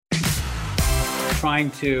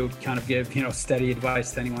trying to kind of give, steady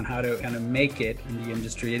advice to anyone how to kind of make it in the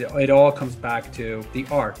industry. It all comes back to the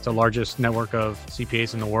art. It's the largest network of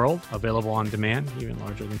CPAs in the world, available on demand, even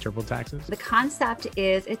larger than TurboTax's. The concept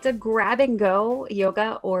is it's a grab and go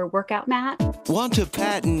yoga or workout mat. Want to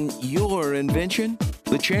patent your invention?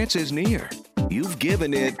 The chance is near. You've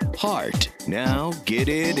given it heart. Now get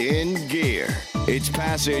it in gear. It's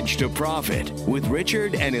Passage to Profit with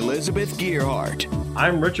Richard and Elizabeth Gearhart.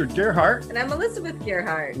 I'm Richard Gearhart. And I'm Elizabeth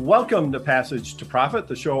Gearhart. Welcome to Passage to Profit,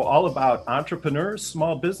 the show all about entrepreneurs,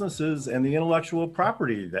 small businesses, and the intellectual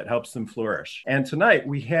property that helps them flourish. And tonight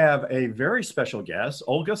we have a very special guest,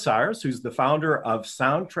 Olga Sars, who's the founder of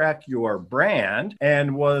Soundtrack Your Brand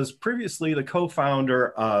and was previously the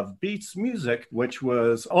co-founder of Beats Music, which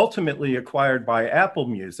was ultimately acquired by Apple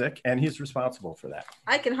Music, and he's responsible for that.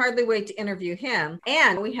 I can hardly wait to interview him.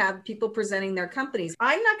 And we have people presenting their companies.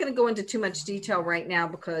 I'm not going to go into too much detail right now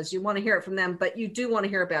because you want to hear it from them, but you do want to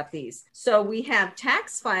hear about these. So we have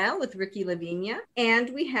Tax File with Ricky Lavinia, and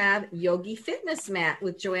we have Yogi Fitness Mat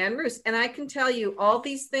with Joanne Roos. And I can tell you all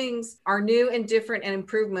these things are new and different and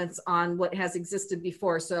improvements on what has existed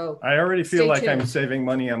before. So I already feel like I'm saving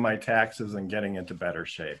money on my taxes and getting into better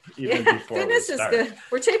shape. Even before fitness is good.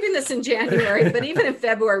 We're taping this in January, but even in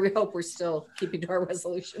February, we hope we're still keeping to our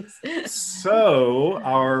resolutions. So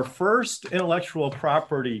our first intellectual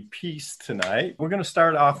property piece tonight, we're going to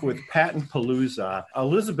start off with Patent Palooza.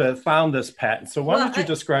 Elizabeth found this patent. So why don't you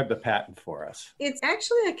describe the patent for us? It's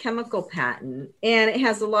actually a chemical patent, and it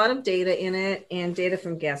has a lot of data in it and data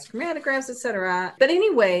from gas chromatographs, etc. But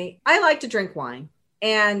anyway, I like to drink wine,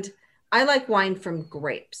 and I like wine from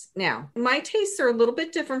grapes. Now, my tastes are a little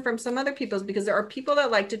bit different from some other people's because there are people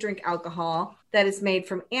that like to drink alcohol that is made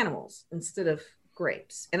from animals instead of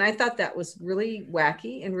grapes. And I thought that was really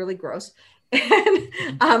wacky and really gross.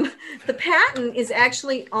 And the patent is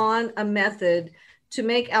actually on a method to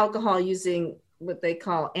make alcohol using what they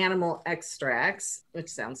call animal extracts, which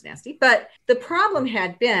sounds nasty. But the problem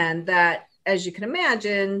had been that, as you can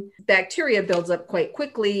imagine, bacteria builds up quite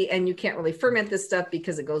quickly and you can't really ferment this stuff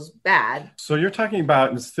because it goes bad. So you're talking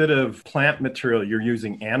about instead of plant material, you're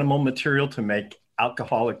using animal material to make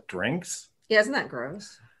alcoholic drinks? Yeah, isn't that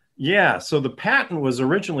gross? Yeah, so the patent was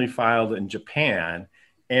originally filed in Japan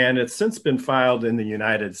and it's since been filed in the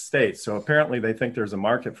United States. So apparently they think there's a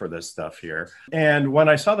market for this stuff here. And when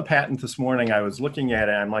I saw the patent this morning, I was looking at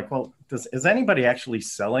it. I'm like, well, is anybody actually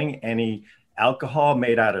selling any alcohol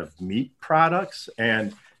made out of meat products?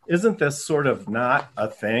 And isn't this sort of not a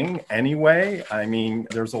thing anyway? I mean,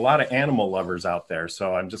 there's a lot of animal lovers out there.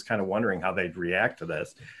 So I'm just kind of wondering how they'd react to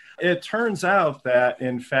this. It turns out that,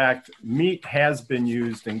 in fact, meat has been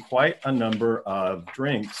used in quite a number of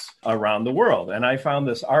drinks around the world. And I found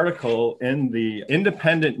this article in the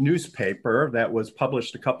Independent newspaper that was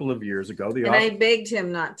published a couple of years ago. I begged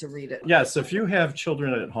him not to read it. Yes, if you have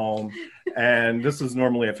children at home, and this is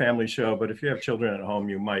normally a family show, but if you have children at home,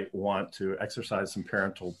 you might want to exercise some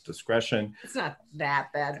parental discretion. It's not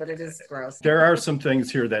that bad, but it is gross. There are some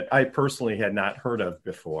things here that I personally had not heard of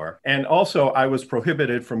before. And also, I was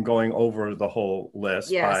prohibited from going over the whole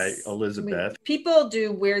list by Elizabeth. People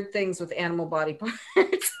do weird things with animal body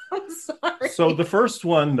parts. I'm sorry. So the first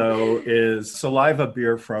one, though, is saliva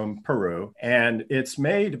beer from Peru. And it's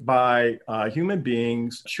made by human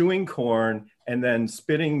beings chewing corn and then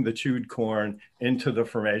spitting the chewed corn into the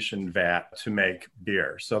fermentation vat to make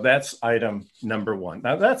beer. So that's item number one.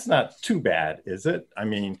 Now, that's not too bad, is it? I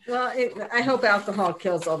mean... Well, I hope alcohol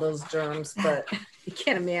kills all those germs, but you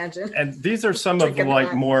can't imagine. And these are some of the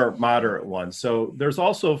more moderate ones. So there's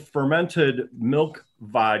also fermented milk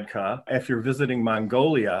vodka. If you're visiting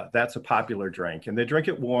Mongolia, that's a popular drink. And they drink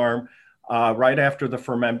it warm. Right after the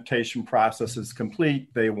fermentation process is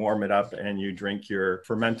complete, they warm it up and you drink your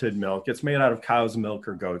fermented milk. It's made out of cow's milk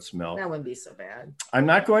or goat's milk. That wouldn't be so bad. I'm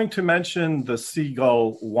not going to mention the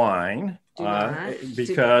Seagull wine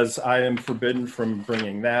because I am forbidden from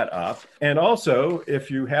bringing that up. And also, if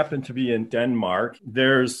you happen to be in Denmark,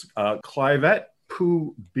 there's Clivet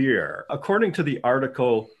Poo beer. According to the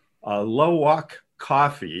article, Lowak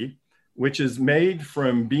coffee, which is made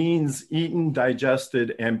from beans eaten,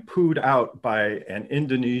 digested, and pooed out by an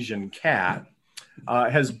Indonesian cat,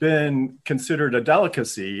 has been considered a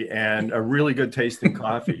delicacy and a really good tasting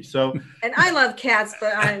coffee. So, and I love cats,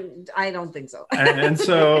 but I don't think so. And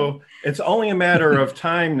so it's only a matter of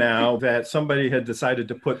time now that somebody had decided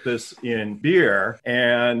to put this in beer.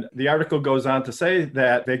 And the article goes on to say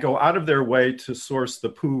that they go out of their way to source the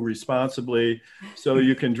poo responsibly so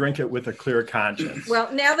you can drink it with a clear conscience.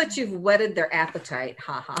 Well, now that you've whetted their appetite,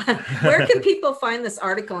 where can people find this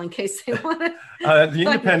article in case they want to? The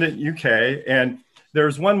Independent UK. And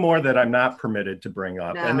There's one more that I'm not permitted to bring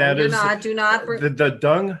up, No, and that is do not. the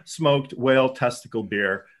Dung smoked whale testicle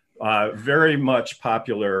beer. Very much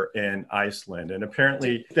popular in Iceland. And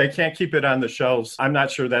apparently they can't keep it on the shelves. I'm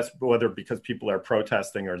not sure that's whether because people are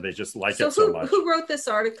protesting or they just like it so much. Who wrote this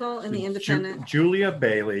article in the Independent? Julia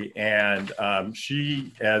Bailey. And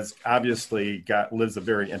she has obviously lives a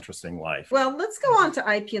very interesting life. Well, let's go on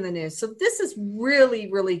to IP in the news. So this is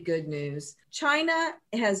really, really good news. China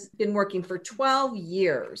has been working for 12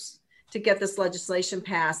 years to get this legislation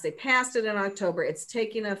passed. They passed it in October. It's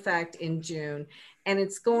taking effect in June. And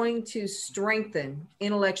it's going to strengthen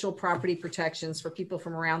intellectual property protections for people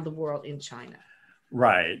from around the world in China.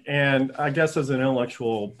 Right. And I guess as an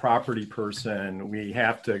intellectual property person, we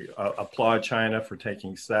have to applaud China for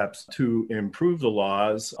taking steps to improve the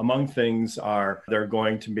laws. Among things are they're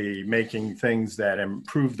going to be making things that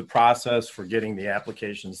improve the process for getting the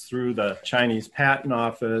applications through the Chinese Patent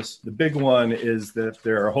Office. The big one is that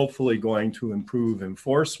they're hopefully going to improve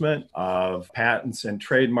enforcement of patents and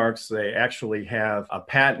trademarks. They actually have a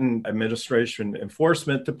patent administration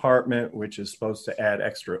enforcement department, which is supposed to add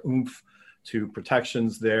extra oomph to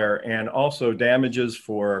protections there, and also damages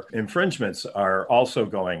for infringements are also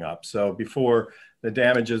going up. So before, the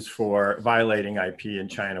damages for violating IP in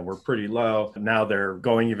China were pretty low. Now they're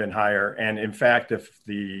going even higher. And in fact, if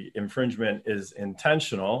the infringement is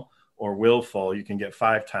intentional or willful, you can get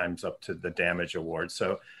 5 times up to the damage award.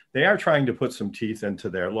 So they are trying to put some teeth into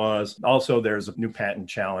their laws. Also, there's a new patent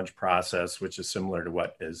challenge process, which is similar to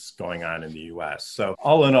what is going on in the US. So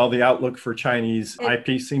all in all, the outlook for Chinese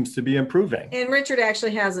IP seems to be improving. And Richard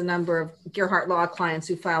actually has a number of Gerhardt Law clients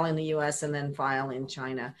who file in the US and then file in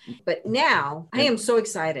China. But now I am so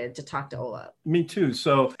excited to talk to Ola. Me too.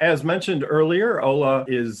 So as mentioned earlier, Ola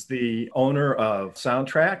is the owner of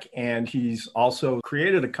Soundtrack, and he's also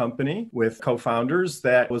created a company with co-founders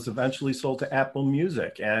that was eventually sold to Apple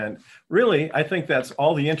Music. And really, I think that's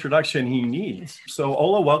all the introduction he needs. So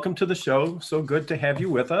Ola, welcome to the show. So good to have you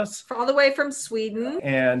with us. All the way from Sweden.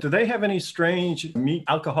 And do they have any strange meat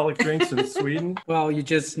alcoholic drinks in Sweden? Well, you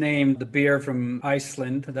just named the beer from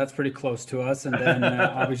Iceland. That's pretty close to us. And then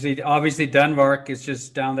obviously Denmark is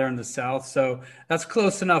just down there in the south. So that's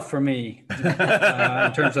close enough for me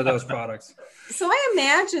in terms of those products. So I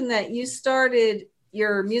imagine that you started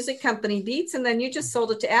your music company Beats and then you just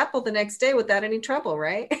sold it to Apple the next day without any trouble,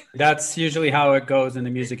 right? That's usually how it goes in the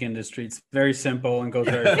music industry. It's very simple and goes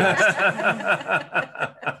very fast.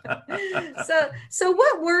 So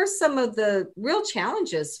what were some of the real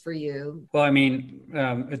challenges for you? Well, I mean,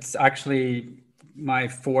 it's actually my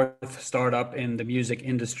 4th startup in the music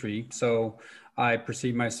industry. So I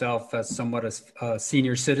perceive myself as somewhat a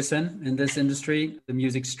senior citizen in this industry, the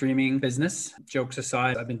music streaming business. Jokes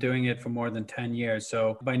aside, I've been doing it for more than 10 years.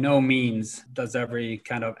 So by no means does every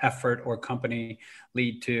kind of effort or company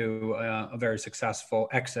lead to a very successful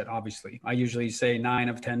exit, obviously. I usually say 9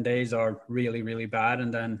 of 10 days are really, really bad.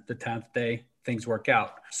 And then the 10th day, things work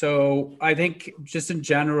out. So I think just in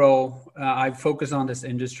general, I focus on this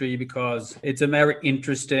industry because it's a very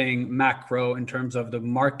interesting macro in terms of the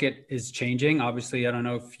market is changing. Obviously, I don't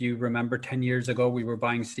know if you remember 10 years ago, we were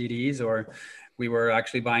buying CDs or we were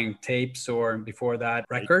actually buying tapes or before that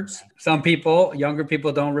records. Some people, younger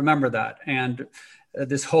people don't remember that. And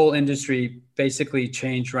this whole industry basically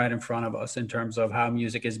changed right in front of us in terms of how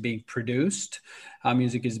music is being produced, how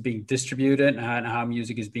music is being distributed, and how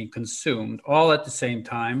music is being consumed, all at the same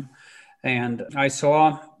time. And I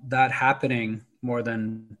saw that happening more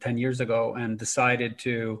than 10 years ago and decided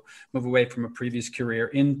to move away from a previous career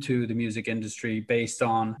into the music industry based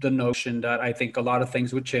on the notion that I think a lot of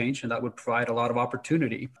things would change and that would provide a lot of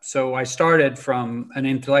opportunity. So I started from an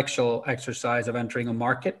intellectual exercise of entering a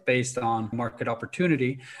market based on market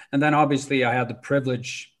opportunity. And then obviously I had the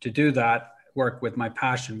privilege to do that, work with my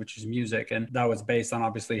passion, which is music. And that was based on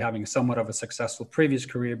obviously having somewhat of a successful previous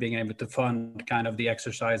career, being able to fund kind of the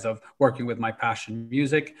exercise of working with my passion,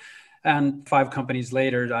 music. And 5 companies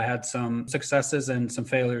later, I had some successes and some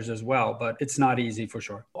failures as well, but it's not easy for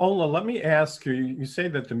sure. Ola, let me ask you, you say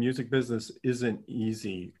that the music business isn't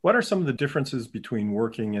easy. What are some of the differences between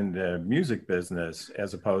working in the music business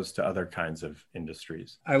as opposed to other kinds of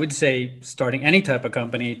industries? I would say starting any type of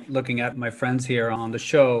company, looking at my friends here on the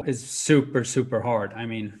show, is super, super hard. I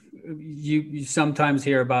mean, you sometimes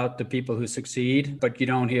hear about the people who succeed, but you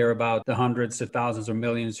don't hear about the hundreds of thousands or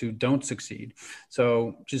millions who don't succeed.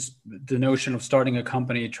 So just the notion of starting a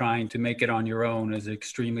company, trying to make it on your own is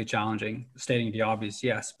extremely challenging, stating the obvious,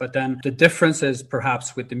 yes. But then the difference is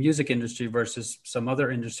perhaps with the music industry versus some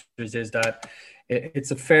other industries is that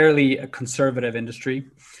it's a fairly conservative industry.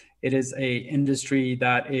 It is a industry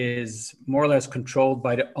that is more or less controlled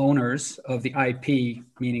by the owners of the IP,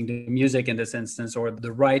 meaning the music in this instance, or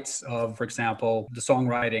the rights of, for example, the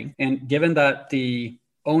songwriting. And given that the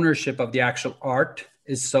ownership of the actual art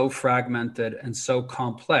is so fragmented and so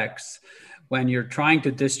complex, when you're trying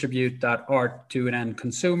to distribute that art to an end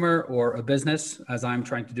consumer or a business, as I'm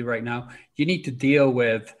trying to do right now, you need to deal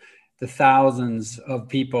with the thousands of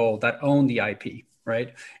people that own the IP,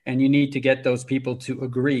 right? And you need to get those people to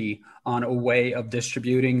agree on a way of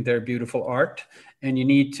distributing their beautiful art. And you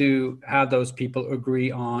need to have those people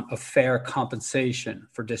agree on a fair compensation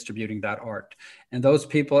for distributing that art. And those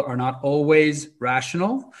people are not always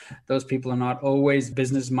rational. Those people are not always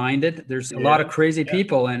business minded. There's a lot of crazy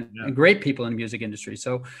people and great people in the music industry.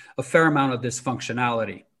 So a fair amount of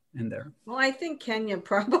dysfunctionality in there. Well, I think Kenya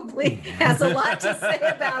probably has a lot to say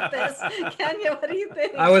about this. Kenya, what do you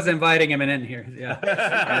think? I was inviting him in here. Yeah.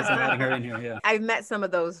 I was inviting her in here. Yeah. I've met some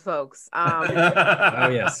of those folks. Oh,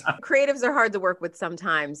 yes. Creatives are hard to work with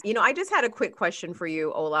sometimes. You know, I just had a quick question for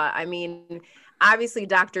you, Ola. I mean, obviously,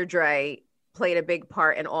 Dr. Dre played a big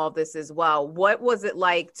part in all of this as well. What was it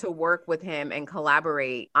like to work with him and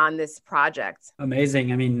collaborate on this project?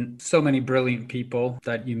 Amazing. I mean, so many brilliant people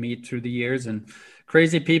that you meet through the years, and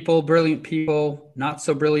crazy people, brilliant people, not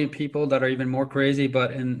so brilliant people that are even more crazy.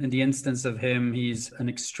 But in the instance of him, he's an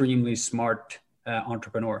extremely smart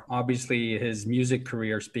entrepreneur. Obviously, his music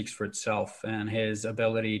career speaks for itself, and his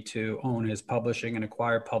ability to own his publishing and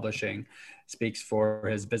acquire publishing speaks for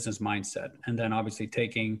his business mindset. And then obviously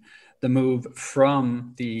taking the move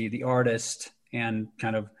from the artist and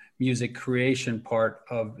kind of music creation part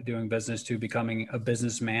of doing business to becoming a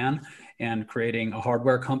businessman and creating a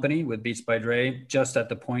hardware company with Beats by Dre, just at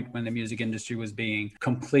the point when the music industry was being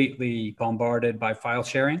completely bombarded by file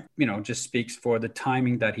sharing, you know, just speaks for the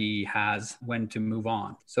timing that he has when to move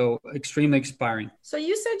on. So extremely inspiring. So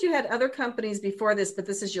you said you had other companies before this, but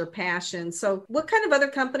this is your passion. So what kind of other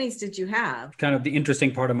companies did you have? Kind of the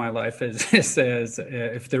interesting part of my life is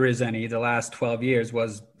if there is any, the last 12 years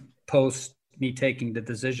was post me taking the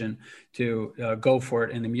decision to go for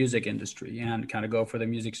it in the music industry and kind of go for the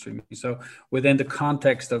music streaming. So within the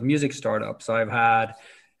context of music startups, I've had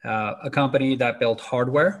a company that built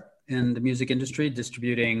hardware in the music industry,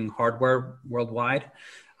 distributing hardware worldwide.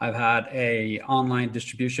 I've had a online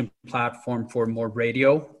distribution platform for more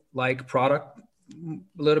radio-like product, a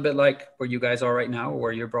little bit like where you guys are right now, or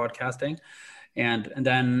where you're broadcasting. And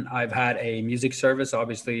then I've had a music service,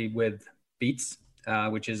 obviously with Beats,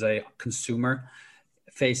 which is a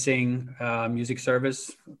consumer-facing music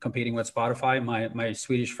service, competing with Spotify, my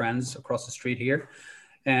Swedish friends across the street here.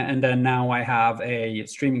 And then now I have a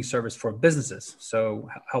streaming service for businesses. So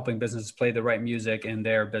helping businesses play the right music in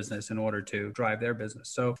their business in order to drive their business.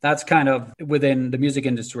 So that's kind of within the music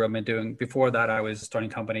industry I've been doing. Before that, I was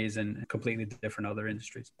starting companies in completely different other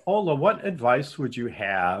industries. Ola, what advice would you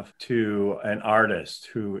have to an artist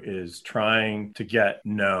who is trying to get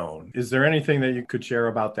known? Is there anything that you could share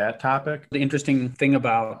about that topic? The interesting thing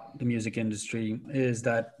about the music industry is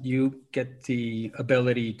that you get the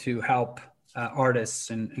ability to help artists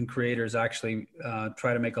and creators actually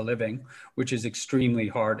try to make a living, which is extremely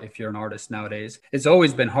hard if you're an artist nowadays. It's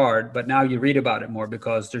always been hard, but now you read about it more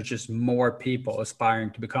because there's just more people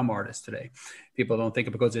aspiring to become artists today. People don't think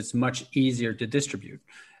it because it's much easier to distribute.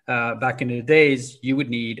 Back in the days, you would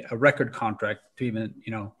need a record contract to even,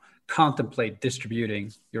 contemplate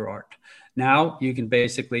distributing your art. Now you can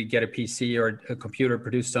basically get a PC or a computer,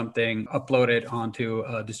 produce something, upload it onto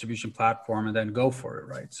a distribution platform, and then go for it,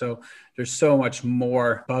 right? So there's so much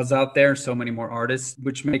more buzz out there, so many more artists,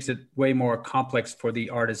 which makes it way more complex for the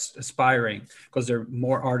artists aspiring because there are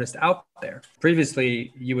more artists out there.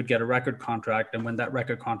 Previously, you would get a record contract, and when that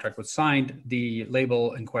record contract was signed, the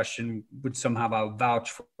label in question would somehow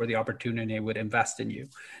vouch for the opportunity and would invest in you.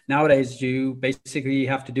 Nowadays, you basically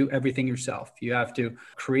have to do everything yourself. You have to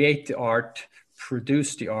create the art,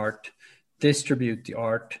 produce the art, distribute the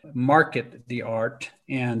art, market the art,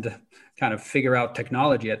 and kind of figure out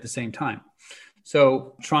technology at the same time.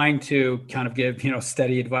 So trying to kind of give,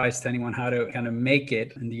 steady advice to anyone how to kind of make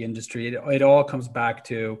it in the industry, it all comes back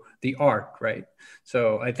to the art, right?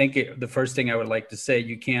 So I think the first thing I would like to say,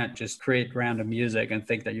 you can't just create random music and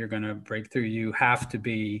think that you're going to break through. You have to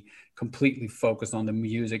be completely focused on the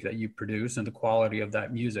music that you produce and the quality of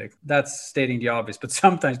that music. That's stating the obvious, but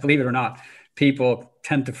sometimes, believe it or not, people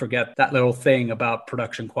tend to forget that little thing about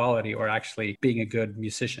production quality or actually being a good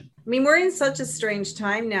musician. I mean, we're in such a strange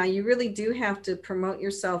time now. You really do have to promote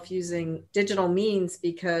yourself using digital means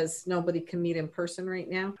because nobody can meet in person right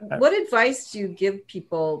now. What advice do you give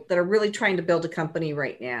people that are really trying to build a company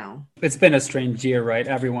right now? It's been a strange year, right?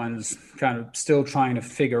 Everyone's kind of still trying to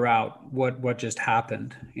figure out what just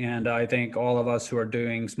happened. And I think all of us who are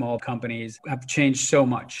doing small companies have changed so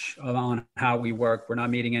much on how we work. We're not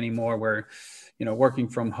meeting anymore. We're working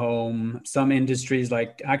from home. Some industries,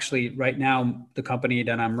 like actually right now, the company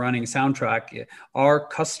that I'm running, Soundtrack, our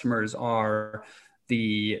customers are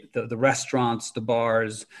the restaurants, the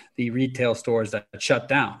bars, the retail stores that shut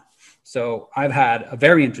down. So I've had a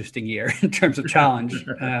very interesting year in terms of challenge,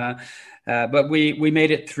 but we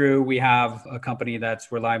made it through. We have a company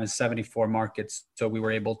we're live in 74 markets. So we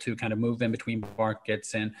were able to kind of move in between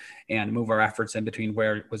markets and move our efforts in between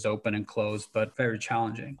where it was open and closed, but very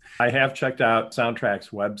challenging. I have checked out Soundtrack's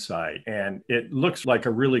website, and it looks like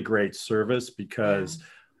a really great service because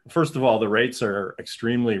first of all, the rates are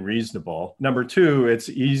extremely reasonable. Number two, it's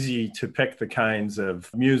easy to pick the kinds of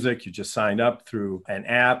music. You just sign up through an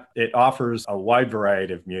app. It offers a wide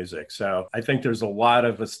variety of music. So I think there's a lot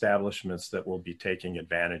of establishments that will be taking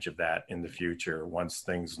advantage of that in the future once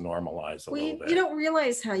things normalize a little bit. You don't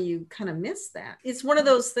realize how you kind of miss that. It's one of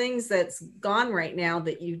those things that's gone right now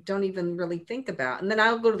that you don't even really think about. And then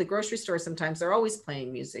I'll go to the grocery store sometimes. They're always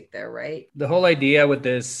playing music there, right? The whole idea with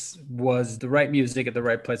this was the right music at the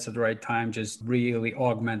right place at the right time just really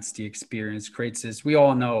augments the experience, creates this. We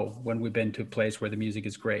all know when we've been to a place where the music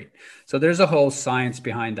is great. So there's a whole science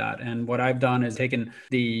behind that. And what I've done is taken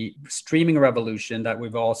the streaming revolution that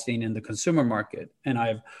we've all seen in the consumer market, and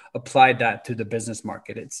I've applied that to the business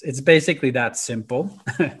market. It's basically that simple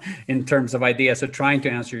in terms of ideas. So trying to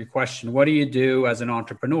answer your question, what do you do as an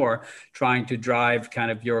entrepreneur trying to drive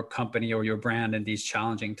kind of your company or your brand in these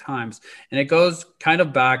challenging times? And it goes kind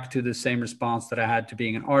of back to the same response that I had to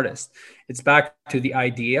being an artist. It's back to the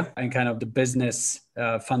idea and kind of the business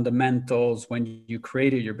fundamentals when you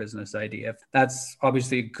created your business idea. That's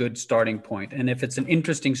obviously a good starting point. And if it's an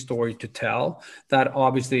interesting story to tell, that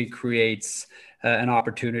obviously creates an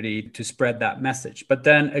opportunity to spread that message. But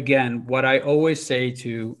then again, what I always say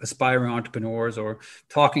to aspiring entrepreneurs or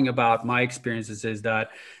talking about my experiences is that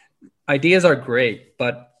ideas are great,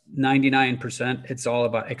 but 99% it's all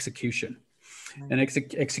about execution and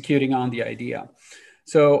executing on the idea.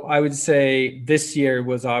 So I would say this year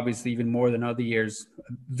was obviously even more than other years,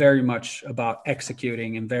 very much about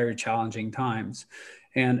executing in very challenging times.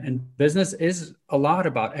 And business is a lot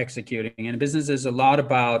about executing, and business is a lot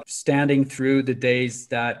about standing through the days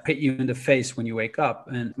that hit you in the face when you wake up.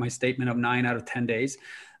 And my statement of 9 out of 10 days,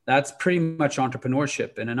 that's pretty much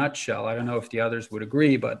entrepreneurship in a nutshell. I don't know if the others would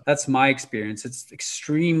agree, but that's my experience. It's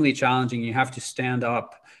extremely challenging. You have to stand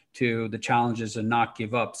up to the challenges and not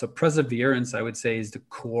give up. So perseverance, I would say, is the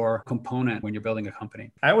core component when you're building a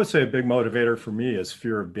company. I would say a big motivator for me is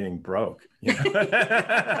fear of being broke. You know? That's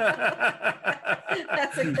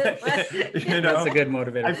a good one. That's a good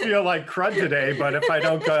motivator. I feel like crud today, but if I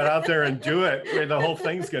don't go out there and do it, the whole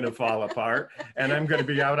thing's going to fall apart and I'm going to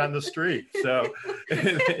be out on the street. So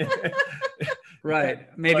right.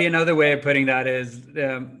 Maybe another way of putting that is,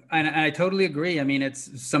 and I totally agree. I mean,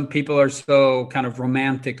 some people are so kind of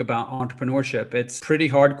romantic about entrepreneurship. It's pretty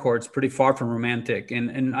hardcore. It's pretty far from romantic.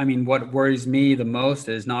 And I mean, what worries me the most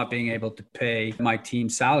is not being able to pay my team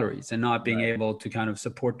salaries and not being able to kind of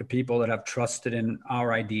support the people that have trusted in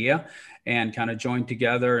our idea and kind of joined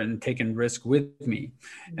together and taken risk with me.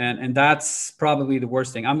 And that's probably the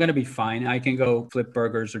worst thing. I'm going to be fine. I can go flip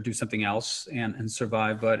burgers or do something else and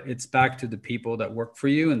survive, but it's back to the people that work for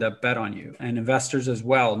you and that bet on you, and investors as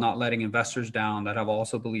well, not letting investors down that have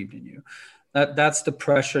also believed in you. That's the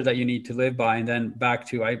pressure that you need to live by. And then back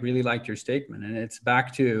to, I really liked your statement, and it's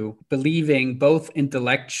back to believing both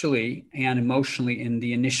intellectually and emotionally in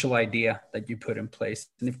the initial idea that you put in place.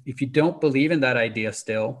 And if you don't believe in that idea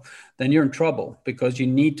still, then you're in trouble, because you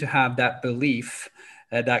need to have that belief,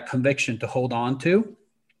 that conviction to hold on to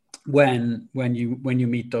when you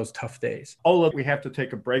meet those tough days. Ola, we have to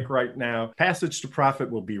take a break right now. Passage to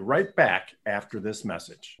Profit will be right back after this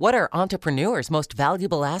message. What are entrepreneurs' most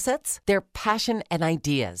valuable assets? Their passion and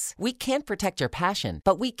ideas. We can't protect your passion,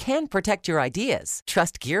 but we can protect your ideas.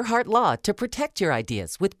 Trust Gearhart Law to protect your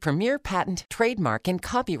ideas with premier patent, trademark, and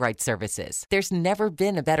copyright services. There's never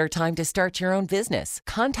been a better time to start your own business.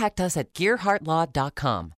 Contact us at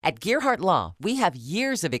GearhartLaw.com. At Gearhart Law, we have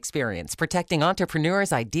years of experience protecting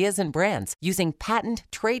entrepreneurs' ideas and brands using patent,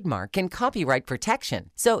 trademark, and copyright protection.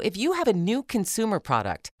 So if you have a new consumer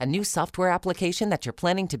product, a new software application that you're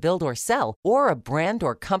planning to build or sell, or a brand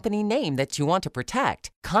or company name that you want to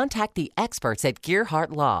protect, Contact the experts at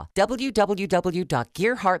Gearhart Law,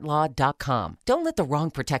 www.gearhartlaw.com. Don't let the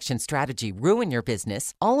wrong protection strategy ruin your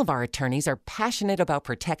business. All of our attorneys are passionate about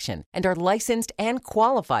protection and are licensed and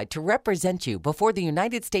qualified to represent you before the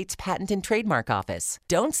United States Patent and Trademark Office.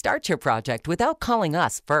 Don't start your project without calling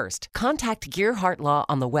us first. Contact Gearhart Law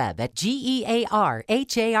on the web at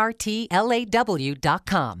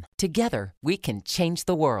GEARHARTLAW.com. Together, we can change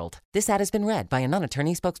the world. This ad has been read by a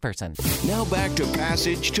non-attorney spokesperson. Now back to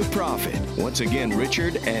Passage to Profit. Once again,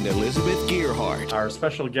 Richard and Elizabeth Gearhart. Our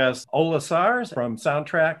special guest, Ola Sars from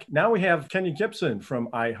Soundtrack. Now we have Kenya Gibson from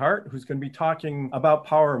iHeart, who's going to be talking about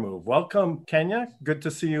Power Move. Welcome, Kenya. Good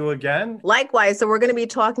to see you again. Likewise. So we're going to be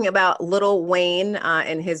talking about Lil Wayne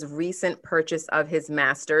and his recent purchase of his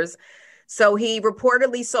masters. So he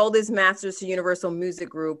reportedly sold his masters to Universal Music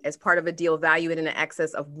Group as part of a deal valued in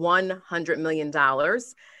excess of $100 million.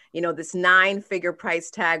 You know, this 9-figure price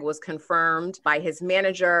tag was confirmed by his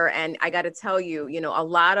manager. And I got to tell you, you know, a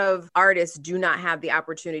lot of artists do not have the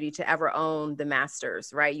opportunity to ever own the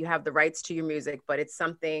masters, right? You have the rights to your music, but it's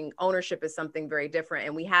something, ownership is something very different.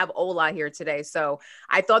 And we have Ola here today. So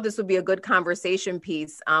I thought this would be a good conversation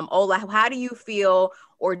piece. Ola, how do you feel,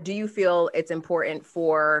 or do you feel it's important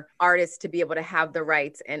for artists to be able to have the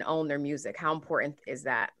rights and own their music? How important is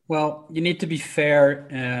that? Well, you need to be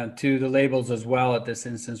fair to the labels as well at this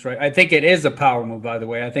instance, right? I think it is a power move, by the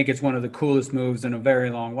way. I think it's one of the coolest moves in a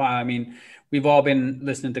very long while. I mean, we've all been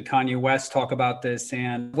listening to Kanye West talk about this.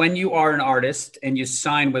 And when you are an artist and you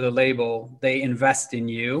sign with a label, they invest in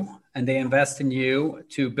you, and they invest in you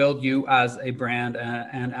to build you as a brand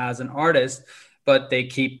and as an artist, but they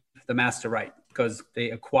keep the master right, because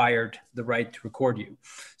they acquired the right to record you.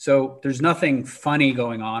 So there's nothing funny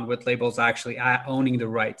going on with labels actually owning the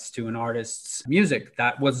rights to an artist's music.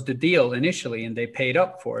 That was the deal initially, and they paid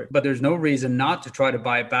up for it. But there's no reason not to try to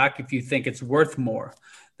buy it back if you think it's worth more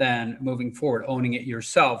than moving forward, owning it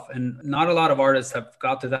yourself. And not a lot of artists have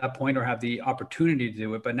got to that point or have the opportunity to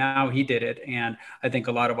do it, but now he did it. And I think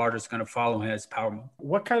a lot of artists are going to follow his power move.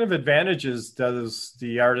 What kind of advantages does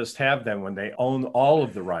the artist have then when they own all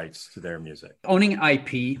of the rights to their music? Owning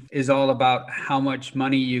IP is all about how much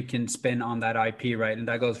money you can spend on that IP, right? And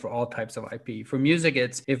that goes for all types of IP. For music,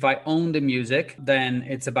 it's if I own the music, then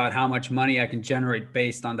it's about how much money I can generate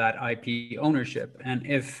based on that IP ownership. And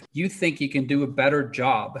if you think you can do a better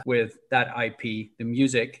job with that IP, the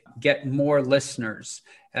music, get more listeners,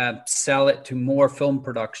 sell it to more film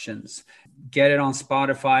productions, get it on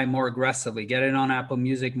Spotify more aggressively, get it on Apple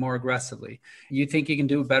Music more aggressively. You think you can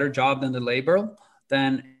do a better job than the label,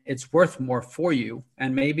 then it's worth more for you.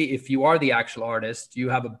 And maybe if you are the actual artist, you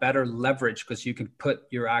have a better leverage because you can put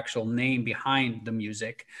your actual name behind the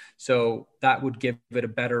music. So that would give it a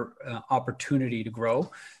better opportunity to grow.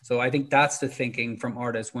 So I think that's the thinking from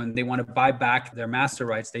artists when they want to buy back their master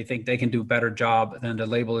rights. They think they can do a better job than the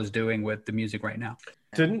label is doing with the music right now.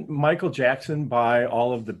 Didn't Michael Jackson buy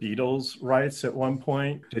all of the Beatles rights at one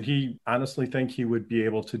point? Did he honestly think he would be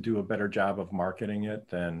able to do a better job of marketing it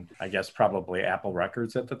than, I guess, probably Apple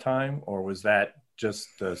Records at the time? Or was that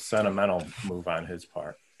just a sentimental move on his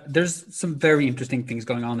part? There's some very interesting things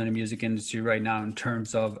going on in the music industry right now in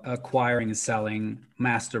terms of acquiring and selling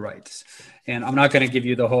master rights. And I'm not going to give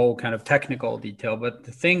you the whole kind of technical detail, but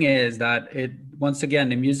the thing is that once again,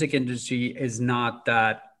 the music industry is not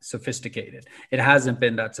that sophisticated. It hasn't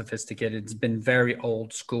been that sophisticated. It's been very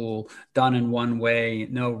old school, done in one way,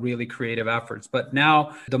 no really creative efforts. But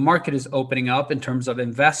now the market is opening up in terms of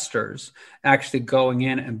investors actually going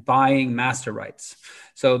in and buying master rights.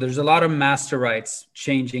 So there's a lot of master rights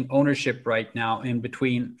changing ownership right now in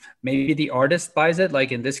between. Maybe the artist buys it,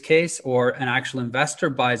 like in this case, or an actual investor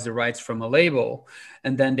buys the rights from a label.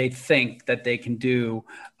 And then they think that they can do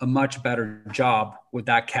a much better job with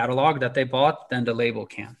that catalog that they bought than the label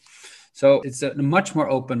can. So it's a much more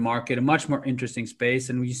open market, a much more interesting space.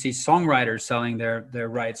 And we see songwriters selling their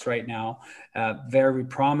rights right now, very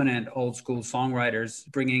prominent old school songwriters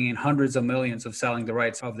bringing in hundreds of millions of selling the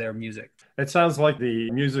rights of their music. It sounds like the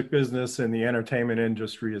music business and the entertainment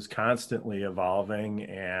industry is constantly evolving,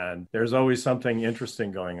 and there's always something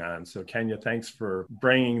interesting going on. So Kenya, thanks for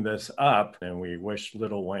bringing this up, and we wish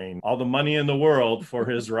Lil Wayne all the money in the world for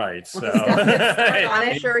his rights. So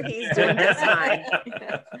I'm sure he's doing just fine.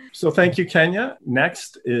 So thank you, Kenya.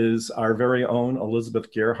 Next is our very own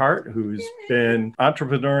Elizabeth Gearhart, who's been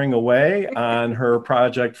entrepreneuring away on her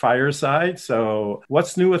project Fireside. So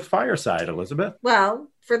what's new with Fireside, Elizabeth? Well,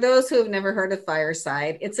 for those who have never heard of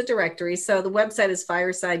Fireside, it's a directory. So the website is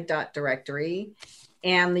fireside.directory.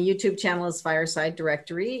 And the YouTube channel is Fireside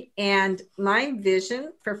Directory. And my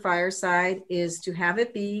vision for Fireside is to have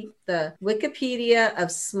it be the Wikipedia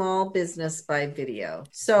of small business by video.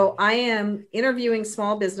 So I am interviewing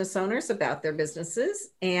small business owners about their businesses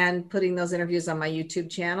and putting those interviews on my YouTube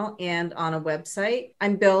channel and on a website.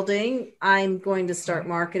 I'm going to start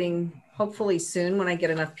marketing hopefully soon when I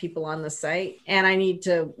get enough people on the site. And I need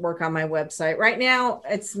to work on my website. Right now,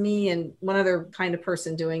 it's me and one other kind of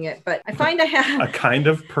person doing it. But I find I have... A kind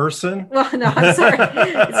of person? Well, no, I'm sorry.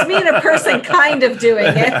 It's me and a person kind of doing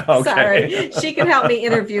it. Okay. Sorry. She can help me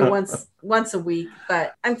interview once a week.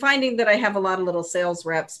 But I'm finding that I have a lot of little sales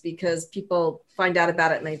reps because people find out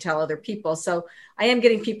about it and they tell other people. So I am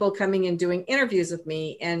getting people coming and doing interviews with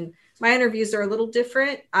me. And my interviews are a little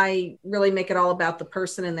different. I really make it all about the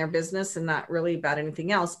person and their business and not really about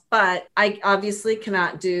anything else. But I obviously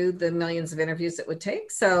cannot do the millions of interviews it would take.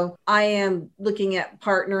 So I am looking at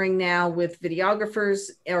partnering now with videographers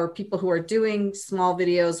or people who are doing small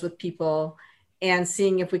videos with people and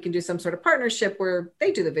seeing if we can do some sort of partnership where they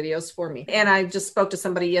do the videos for me. And I just spoke to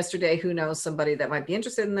somebody yesterday who knows somebody that might be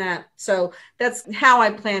interested in that. So that's how I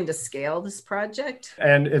plan to scale this project.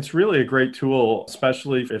 And it's really a great tool,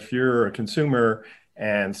 especially if you're a consumer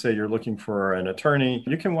and say you're looking for an attorney.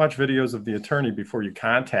 You can watch videos of the attorney before you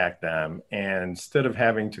contact them. And instead of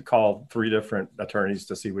having to call 3 different attorneys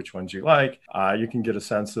to see which ones you like, you can get a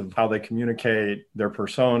sense of how they communicate, their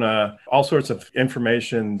persona, all sorts of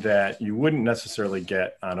information that you wouldn't necessarily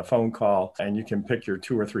get on a phone call. And you can pick your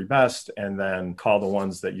 2 or 3 best and then call the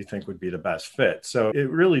ones that you think would be the best fit. So it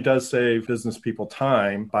really does save business people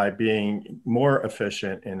time by being more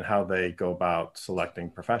efficient in how they go about selecting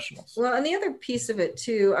professionals. Well, and the other piece of it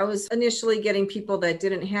too, I was initially getting people that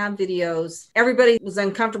didn't have videos. Everybody was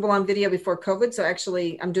uncomfortable on video before COVID. So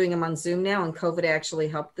actually I'm doing them on Zoom now, and COVID actually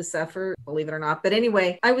helped this effort, believe it or not. But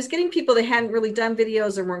anyway, I was getting people that hadn't really done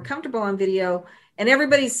videos or weren't comfortable on video. And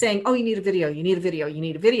everybody's saying, oh, you need a video, you need a video, you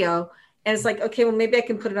need a video. And it's like, okay, well, maybe I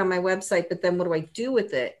can put it on my website, but then what do I do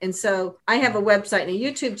with it? And so I have a website and a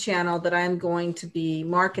YouTube channel that I'm going to be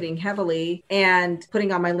marketing heavily and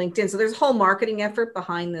putting on my LinkedIn. So there's a whole marketing effort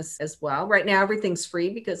behind this as well. Right now, everything's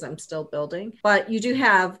free because I'm still building, but you do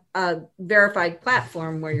have a verified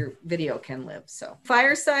platform where your video can live. So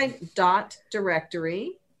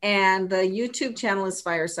fireside.directory. And the YouTube channel is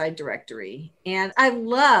Fireside Directory. And I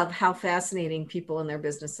love how fascinating people in their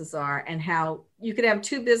businesses are and how you could have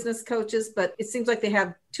 2 business coaches, but it seems like they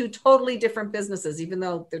have 2 totally different businesses, even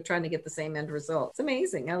though they're trying to get the same end result. It's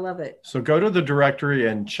amazing. I love it. So go to the directory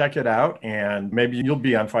and check it out, and maybe you'll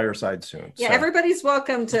be on Fireside soon. Yeah, everybody's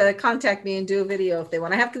welcome to contact me and do a video if they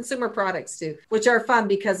want. I have consumer products too, which are fun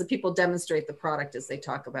because the people demonstrate the product as they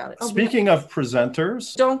talk about it. Speaking of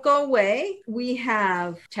presenters, don't go away. We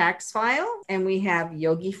have Tax File and we have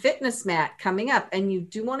Yogi Fitness Mat coming up, and you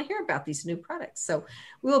do want to hear about these new products. So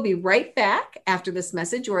we will be right back after this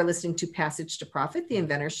message. You are listening to Passage to Profit, the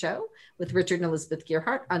Inventor Show, with Richard and Elizabeth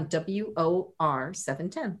Gearhart on WOR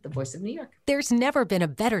 710, the Voice of New York. There's never been a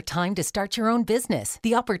better time to start your own business.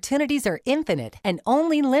 The opportunities are infinite and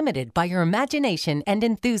only limited by your imagination and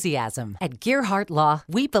enthusiasm. At Gearhart Law,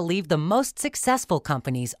 we believe the most successful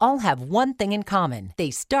companies all have one thing in common.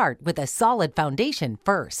 They start with a solid foundation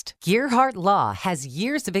first. Gearhart Law has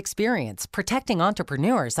years of experience protecting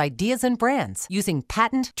entrepreneurs' ideas and brands using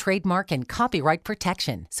patent, trademark, and copyright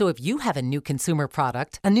protection. So if you have a new consumer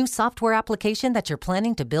product, a new software application that you're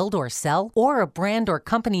planning to build or sell, or a brand or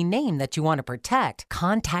company name that you want to protect,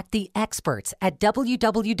 contact the experts at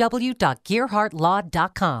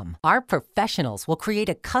www.gearhartlaw.com. Our professionals will create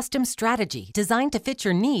a custom strategy designed to fit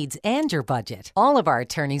your needs and your budget. All of our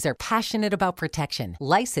attorneys are passionate about protection,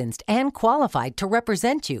 licensed and qualified to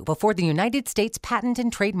represent you before the United States Patent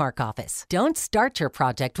and Trademark Office. Don't start your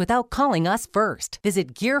project without calling us first.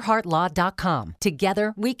 Visit GearhartLaw.com.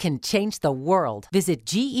 Together, we can change the world. Visit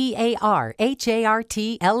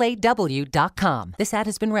GearhartLaw.com. This ad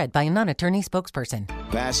has been read by a non-attorney spokesperson.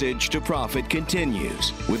 Passage to Profit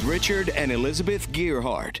continues with Richard and Elizabeth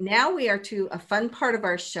Gearhart. Now we are to a fun part of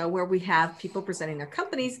our show where we have people presenting their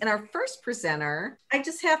companies. And our first presenter, I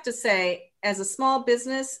just have to say, as a small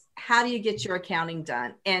business, how do you get your accounting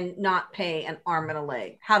done and not pay an arm and a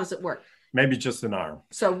leg? How does it work? Maybe just an arm.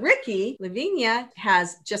 So Ricky Lavinia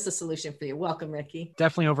has just a solution for you. Welcome, Ricky.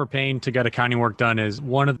 Definitely overpaying to get accounting work done is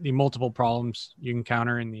one of the multiple problems you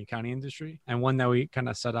encounter in the accounting industry, and one that we kind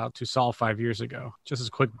of set out to solve 5 years ago. Just as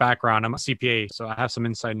a quick background, I'm a CPA, so I have some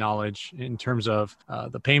inside knowledge in terms of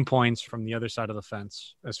the pain points from the other side of the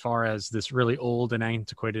fence as far as this really old and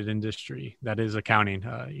antiquated industry that is accounting.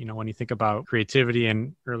 When you think about creativity,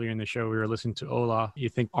 and earlier in the show, we were listening to Ola, you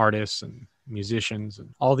think artists and musicians, and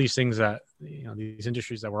all these things that, these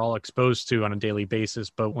industries that we're all exposed to on a daily basis.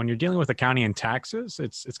 But when you're dealing with accounting and taxes,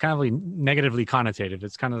 it's kind of negatively connotated.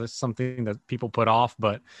 It's kind of something that people put off,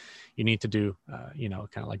 but you need to do, kind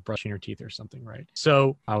of like brushing your teeth or something, right?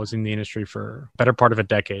 So I was in the industry for a better part of a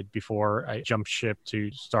decade before I jumped ship to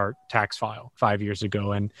start TaxFile 5 years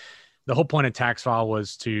ago. And the whole point of TaxFile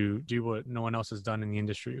was to do what no one else has done in the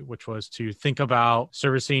industry, which was to think about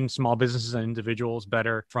servicing small businesses and individuals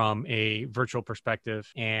better from a virtual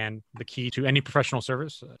perspective. And the key to any professional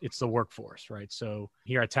service, it's the workforce, right? So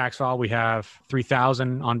here at TaxFile, we have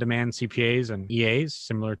 3,000 on-demand CPAs and EAs,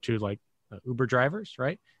 similar to like Uber drivers,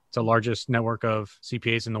 right? It's the largest network of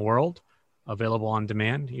CPAs in the world, available on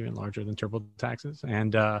demand, even larger than TurboTaxes.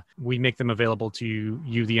 And we make them available to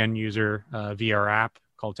you, the end user, via our app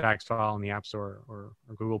called TaxFile in the App Store or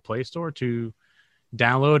Google Play Store to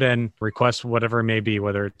download and request whatever it may be,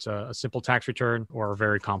 whether it's a simple tax return or a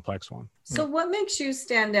very complex one. So what makes you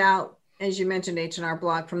stand out, as you mentioned, H&R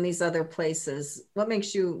Block, from these other places? What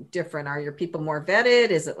makes you different? Are your people more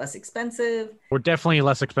vetted? Is it less expensive? We're definitely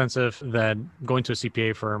less expensive than going to a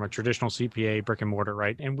CPA firm, a traditional CPA brick and mortar,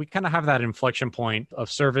 right? And we kind of have that inflection point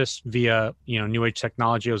of service via, new age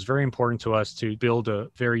technology. It was very important to us to build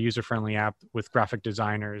a very user-friendly app with graphic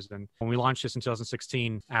designers. And when we launched this in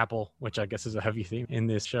 2016, Apple, which I guess is a heavy theme in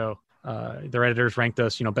this show, their editors ranked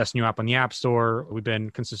us, best new app on the App Store. We've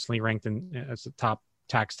been consistently ranked as the top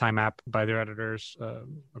tax time app by their editors,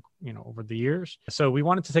 over the years. So we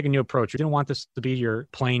wanted to take a new approach. We didn't want this to be your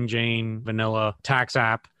plain Jane vanilla tax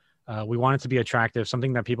app. We want it to be attractive,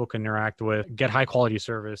 something that people can interact with, get high quality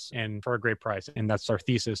service, and for a great price. And that's our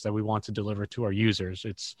thesis that we want to deliver to our users.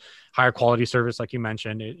 It's higher quality service, like you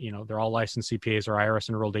mentioned. They're all licensed CPAs or IRS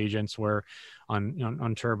enrolled agents. Where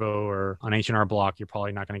on Turbo or on H&R Block, you're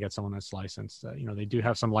probably not going to get someone that's licensed. They do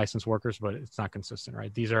have some licensed workers, but it's not consistent,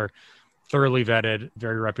 right? These are thoroughly vetted,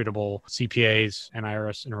 very reputable CPAs and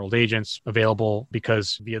IRS enrolled agents available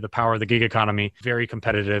because via the power of the gig economy, very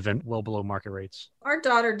competitive and well below market rates. Our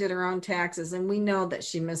daughter did her own taxes, and we know that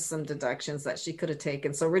she missed some deductions that she could have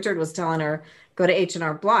taken. So Richard was telling her, go to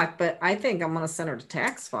H&R Block, but I think I'm going to send her to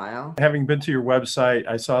TaxFile. Having been to your website,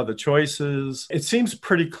 I saw the choices. It seems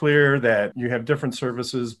pretty clear that you have different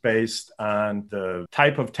services based on the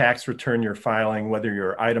type of tax return you're filing, whether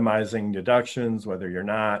you're itemizing deductions, whether you're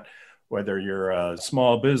not, whether you're a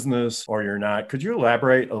small business or you're not. Could you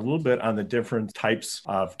elaborate a little bit on the different types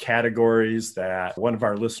of categories that one of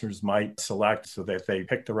our listeners might select so that they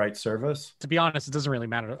pick the right service? To be honest, it doesn't really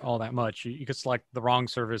matter all that much. You could select the wrong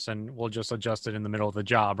service and we'll just adjust it in the middle of the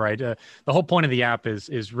job, right? The whole point of the app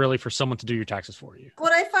is really for someone to do your taxes for you.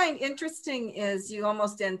 What I find interesting is you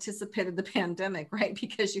almost anticipated the pandemic, right?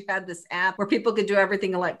 Because you had this app where people could do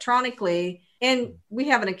everything electronically. And we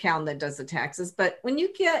have an accountant that does the taxes. But when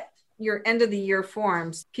you get your end of the year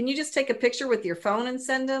forms, can you just take a picture with your phone and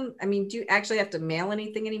send them? I mean, do you actually have to mail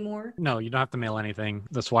anything anymore? No, you don't have to mail anything.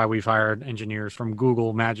 That's why we've hired engineers from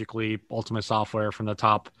Google, Magically, Ultimate Software, from the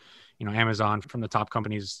top, Amazon, from the top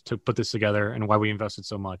companies to put this together, and why we invested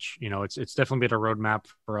so much. It's definitely been a roadmap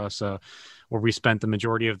for us where we spent the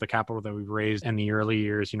majority of the capital that we've raised in the early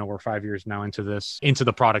years. We're 5 years now into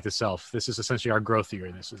the product itself. This is essentially our growth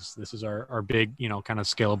year. This is our big, kind of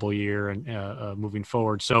scalable year and moving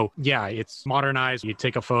forward. So yeah, it's modernized. You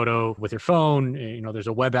take a photo with your phone. There's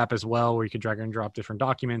a web app as well where you can drag and drop different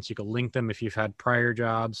documents. You can link them if you've had prior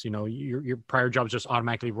jobs. Your prior jobs just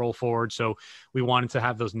automatically roll forward. So we wanted to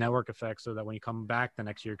have those network effects so that when you come back the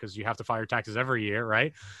next year, because you have to file your taxes every year,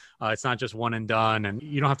 right? It's not just one and done, and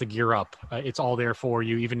you don't have to gear up. It's all there for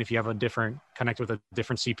you. Even if you have connect with a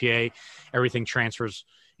different CPA, everything transfers,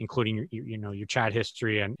 including your chat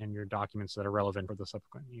history and your documents that are relevant for the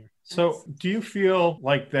subsequent year. So do you feel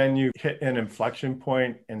like then you hit an inflection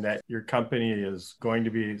point and that your company is going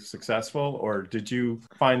to be successful? Or did you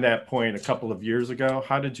find that point a couple of years ago?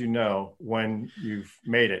 How did you know when you've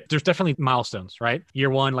made it? There's definitely milestones, right?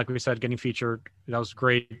 Year one, like we said, getting featured, that was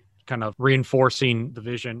great. Kind of reinforcing the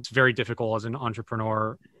vision. It's very difficult as an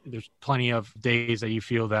entrepreneur. There's plenty of days that you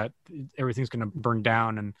feel that everything's going to burn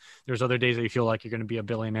down, and there's other days that you feel like you're going to be a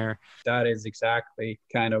billionaire. That is exactly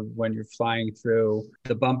kind of when you're flying through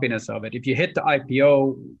the bumpiness of it. If you hit the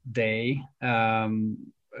IPO day,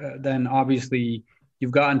 then obviously you've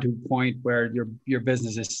gotten to a point where your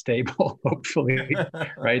business is stable, hopefully,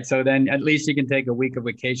 right? So then at least you can take a week of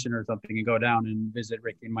vacation or something and go down and visit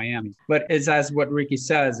Ricky in Miami. But it's as what Ricky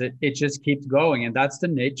says, it just keeps going. And that's the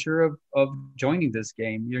nature of joining this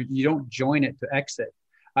game. You don't join it to exit.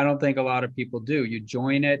 I don't think a lot of people do. You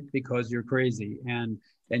join it because you're crazy. And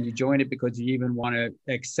and you join it because you even want to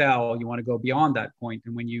excel. You want to go beyond that point.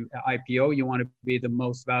 And when you IPO, you want to be the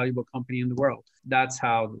most valuable company in the world. That's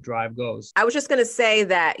how the drive goes. I was just going to say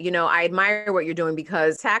that, I admire what you're doing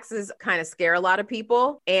because taxes kind of scare a lot of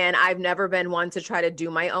people. And I've never been one to try to do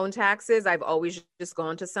my own taxes. I've always just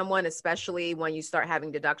gone to someone, especially when you start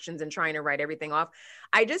having deductions and trying to write everything off.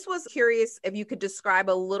 I just was curious if you could describe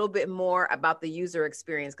a little bit more about the user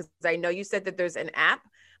experience, because I know you said that there's an app,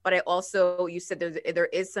 but you said there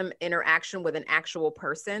is some interaction with an actual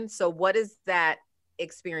person. So what is that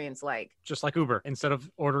experience like? Just like Uber, instead of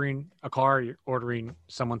ordering a car, you're ordering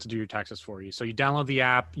someone to do your taxes for you. So you download the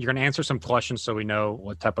app, you're going to answer some questions so we know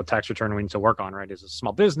what type of tax return we need to work on, right? Is it a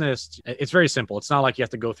small business? It's very simple. It's not like you have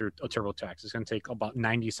to go through a TurboTax. It's going to take about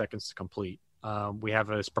 90 seconds to complete. We have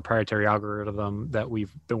this proprietary algorithm that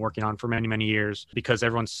we've been working on for many, many years because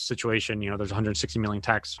everyone's situation, there's 160 million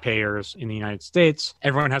taxpayers in the United States.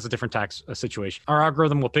 Everyone has a different tax situation. Our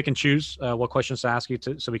algorithm will pick and choose what questions to ask you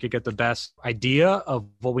so we could get the best idea of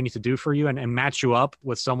what we need to do for you and match you up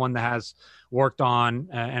with someone that has worked on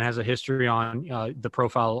and has a history on the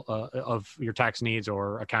profile of your tax needs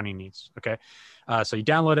or accounting needs. Okay. So you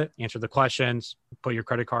download it, answer the questions, put your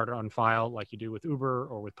credit card on file like you do with Uber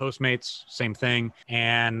or with Postmates, same thing.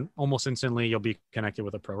 And almost instantly you'll be connected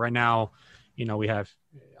with a pro. Right now, we have,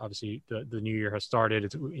 obviously the new year has started.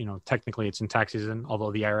 It's, technically it's in tax season,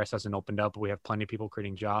 although the IRS hasn't opened up. We have plenty of people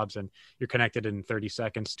creating jobs and you're connected in 30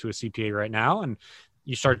 seconds to a CPA right now. And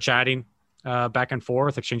you start chatting back and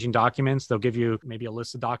forth, exchanging documents. They'll give you maybe a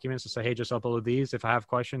list of documents to say, hey, just upload these. If I have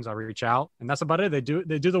questions, I'll reach out. And that's about it. They do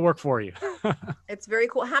the work for you. It's very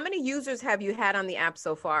cool. How many users have you had on the app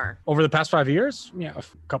so far? Over the past 5 years, a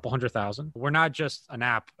couple 100,000. We're not just an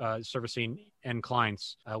app servicing end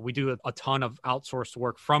clients. We do a ton of outsourced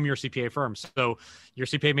work from your CPA firm. So your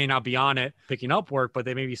CPA may not be on it picking up work, but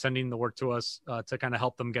they may be sending the work to us to kind of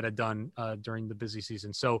help them get it done during the busy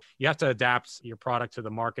season. So you have to adapt your product to the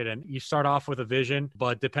market, and you start off with a vision,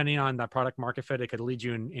 but depending on that product market fit, it could lead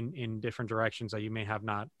you in different directions that you may have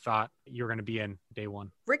not thought you're going to be in day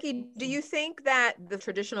one. Ricky, do you think that the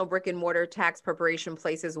traditional brick and mortar tax preparation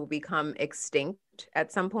places will become extinct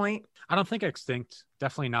at some point? I don't think extinct.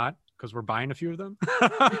 Definitely not, because we're buying a few of them.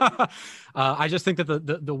 I just think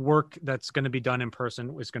that the work that's going to be done in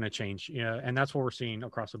person is going to change. And that's what we're seeing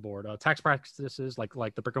across the board. Tax practices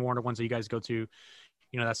like the brick and mortar ones that you guys go to,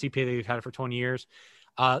 that CPA that you've had it for 20 years,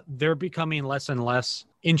 they're becoming less and less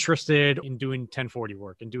interested in doing 1040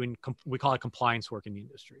 work and doing, we call it compliance work in the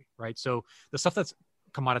industry, right? So the stuff that's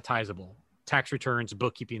commoditizable, tax returns,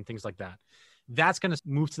 bookkeeping, things like that, that's going to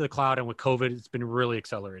move to the cloud. And with COVID, it's been really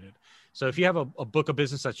accelerated. So if you have a book of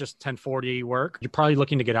business that's just 1040 work, you're probably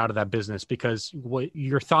looking to get out of that business, because what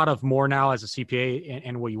you're thought of more now as a CPA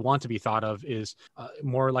and what you want to be thought of is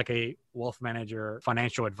more like a wealth manager,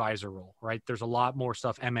 financial advisor role, right? There's a lot more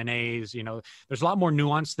stuff, M&As, there's a lot more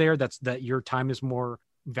nuance there that your time is more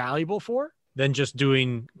valuable for than just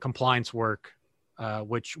doing compliance work,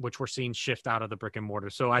 which we're seeing shift out of the brick and mortar.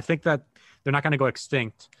 So I think that they're not going to go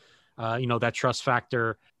extinct. That trust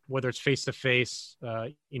factor, whether it's face-to-face,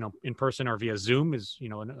 in person or via Zoom is,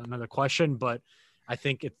 another question. But I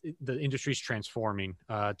think the industry is transforming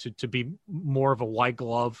to be more of a white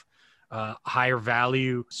glove, higher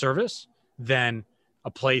value service than a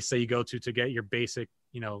place that you go to get your basic,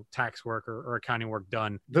 tax work or accounting work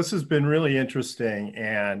done. This has been really interesting,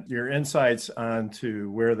 and your insights onto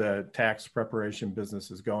where the tax preparation business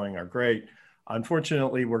is going are great.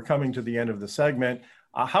 Unfortunately, we're coming to the end of the segment.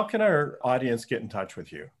 How can our audience get in touch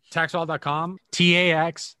with you? Taxfyle.com,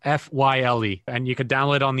 TAXFYLE. And you could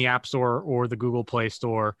download it on the App Store or the Google Play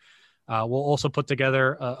Store. We'll also put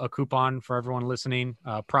together a coupon for everyone listening,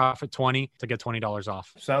 Profit 20, to get $20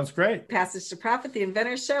 off. Sounds great. Passage to Profit, the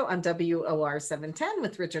Inventor Show on WOR 710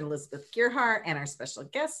 with Richard and Elizabeth Gearhart and our special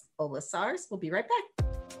guest, Ola Sars. We'll be right back.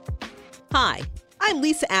 Hi, I'm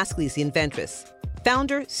Lisa Askley, the inventress,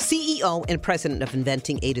 founder, CEO, and president of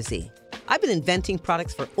Inventing A to Z. I've been inventing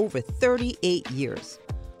products for over 38 years.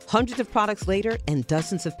 Hundreds of products later and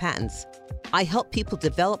dozens of patents. I help people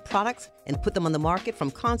develop products and put them on the market from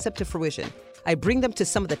concept to fruition. I bring them to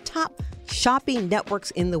some of the top shopping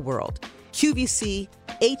networks in the world: QVC,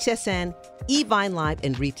 HSN, eVine Live,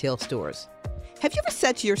 and retail stores. Have you ever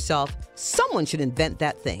said to yourself, someone should invent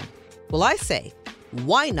that thing? Well, I say,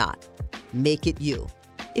 why not make it you?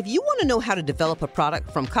 If you want to know how to develop a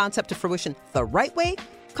product from concept to fruition the right way,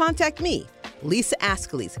 contact me, Lisa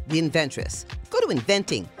Askley, the inventress. Go to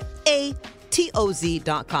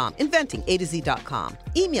inventingatoz.com, inventingatoz.com.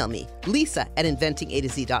 Email me,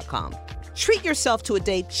 Lisa@inventingatoz.com. Treat yourself to a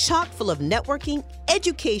day chock full of networking,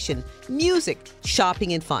 education, music,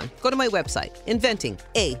 shopping, and fun. Go to my website,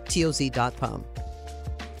 inventingatoz.com.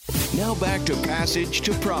 Now back to Passage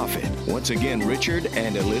to Profit. Once again, Richard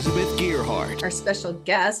and Elizabeth Gearhart. Our special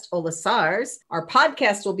guest, Ola Sars. Our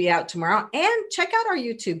podcast will be out tomorrow. And check out our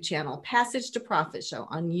YouTube channel, Passage to Profit Show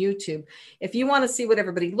on YouTube. If you want to see what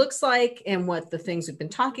everybody looks like and what the things we've been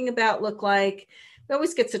talking about look like. We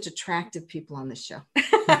always get such attractive people on this show.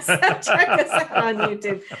 So check us out on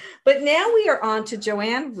YouTube. But now we are on to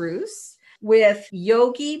Joanne Roos with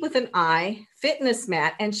Yogi with an I fitness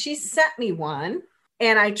mat. And she sent me one.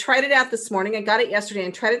 And I tried it out this morning. I got it yesterday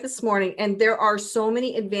and tried it this morning. And there are so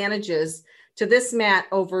many advantages to this mat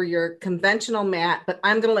over your conventional mat, but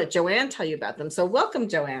I'm going to let Joanne tell you about them. So welcome,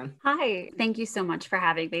 Joanne. Hi, thank you so much for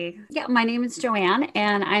having me. Yeah, my name is Joanne,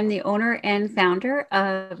 and I'm the owner and founder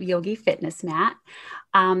of Yogi Fitness Mat.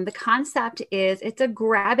 The concept is it's a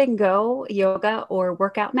grab and go yoga or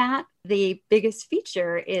workout mat. The biggest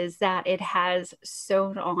feature is that it has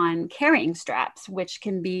sewn on carrying straps, which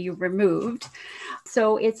can be removed.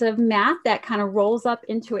 So it's a mat that kind of rolls up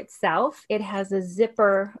into itself. It has a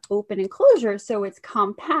zipper open enclosure, so it's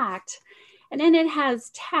compact. And then it has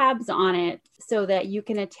tabs on it so that you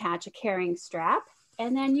can attach a carrying strap.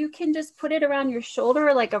 And then you can just put it around your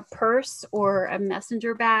shoulder like a purse or a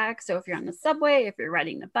messenger bag. So if you're on the subway, if you're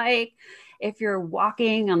riding the bike, if you're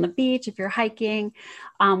walking on the beach, if you're hiking,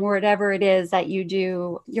 or whatever it is that you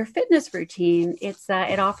do, your fitness routine, it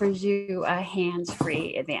offers you a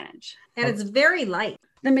hands-free advantage. And it's very light.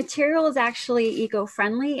 The material is actually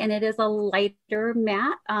eco-friendly, and it is a lighter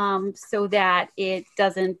mat so that it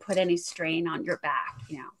doesn't put any strain on your back.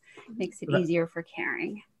 It makes it easier for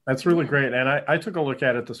carrying. That's really great. And I took a look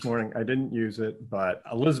at it this morning. I didn't use it, but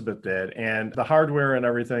Elizabeth did. And the hardware and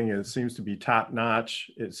everything seems to be top notch.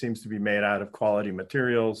 It seems to be made out of quality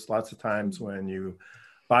materials. Lots of times when you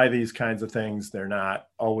buy these kinds of things, they're not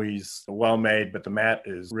always well made, but the mat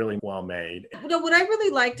is really well made. What I really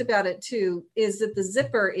liked about it too is that the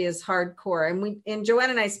zipper is hardcore. And Joanne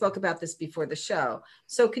and I spoke about this before the show.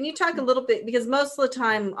 So can you talk a little bit, because most of the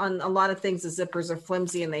time on a lot of things, the zippers are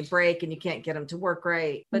flimsy and they break and you can't get them to work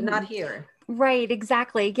right, but not here. Right,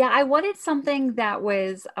 exactly. Yeah, I wanted something that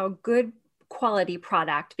was a good quality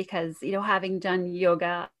product because, having done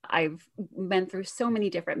yoga, I've been through so many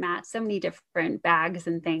different mats, so many different bags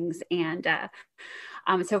and things. And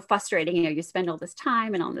it's so frustrating. You spend all this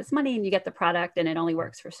time and all this money and you get the product and it only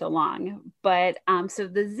works for so long. But so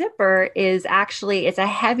the zipper is actually, it's a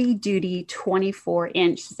heavy duty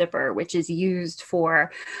 24-inch zipper, which is used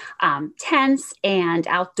for tents and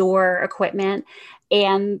outdoor equipment.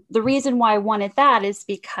 And the reason why I wanted that is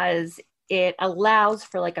because it allows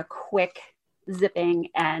for like a quick zipping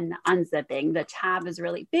and unzipping. The tab is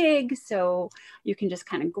really big, so you can just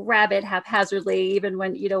kind of grab it haphazardly, even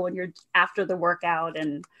when you're after the workout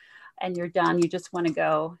and you're done, you just want to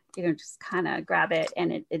go, just kind of grab it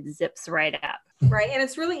and it zips right up. Right. And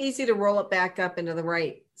it's really easy to roll it back up into the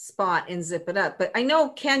right spot and zip it up. But I know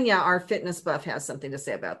Kenya, our fitness buff, has something to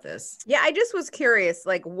say about this. Yeah, I just was curious,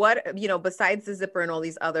 like what, besides the zipper and all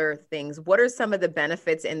these other things, what are some of the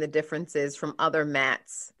benefits and the differences from other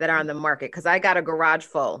mats that are on the market? Because I got a garage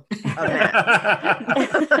full of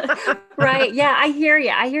mats. Right. Yeah, I hear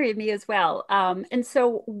you, me as well. And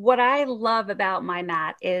so what I love about my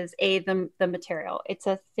mat is the material. It's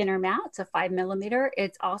a thinner mat. It's a 5 millimeter.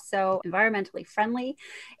 It's also environmentally friendly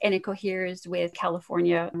and it coheres with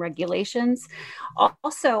California regulations.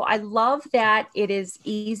 Also, I love that it is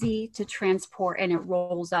easy to transport and it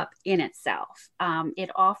rolls up in itself.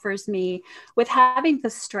 It offers me, with having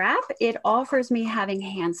the strap, it offers me having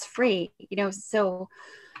hands-free, so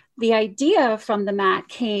the idea from the mat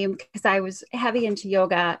came because I was heavy into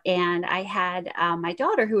yoga and I had my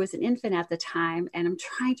daughter who was an infant at the time, and I'm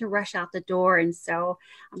trying to rush out the door. And so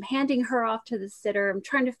I'm handing her off to the sitter. I'm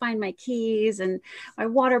trying to find my keys and my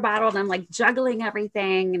water bottle, and I'm like juggling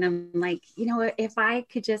everything. And I'm like, if I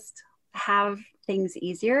could just have things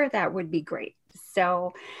easier, that would be great.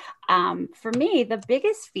 So for me, the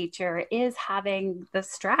biggest feature is having the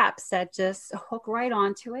straps that just hook right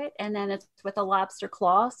onto it. And then it's with a lobster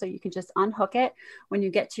claw. So you can just unhook it when you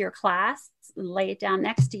get to your class, lay it down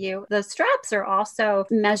next to you. The straps are also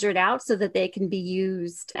measured out so that they can be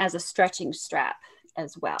used as a stretching strap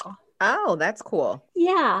as well. Oh, that's cool.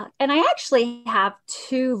 Yeah. And I actually have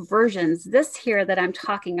two versions. This here that I'm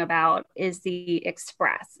talking about is the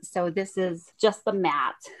Express. So this is just the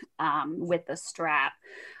mat with the strap.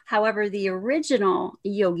 However, the original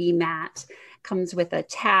Yogi mat comes with a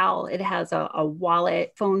towel. It has a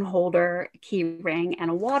wallet, phone holder, key ring, and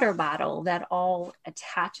a water bottle that all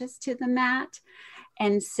attaches to the mat.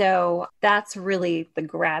 And so that's really the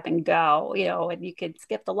grab and go, and you could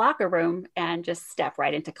skip the locker room and just step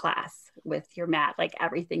right into class with your mat. Like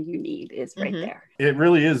everything you need is right there. It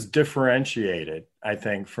really is differentiated, I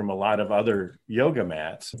think, from a lot of other yoga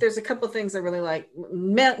mats. There's a couple of things I really like,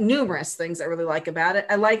 numerous things I really like about it.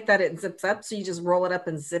 I like that it zips up, so you just roll it up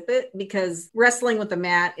and zip it, because wrestling with the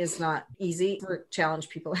mat is not easy for challenged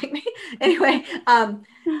people like me. Anyway,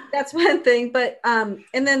 that's one thing. But and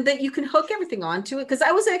then that you can hook everything onto it, because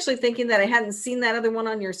I was actually thinking that I hadn't seen that other one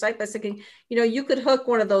on your site, but I was thinking, you could hook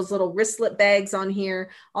one of those little wristlet bags on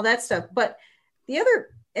here, all that stuff. But the other,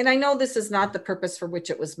 and I know this is not the purpose for which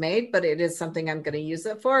it was made, but it is something I'm going to use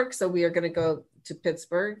it for. So we are going to go to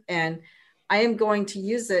Pittsburgh, and I am going to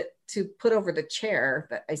use it to put over the chair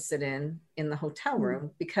that I sit in the hotel room,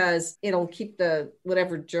 because it'll keep the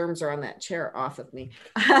whatever germs are on that chair off of me.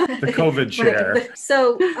 The COVID chair.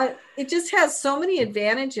 So it just has so many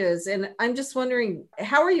advantages. And I'm just wondering,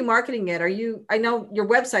 how are you marketing it? I know your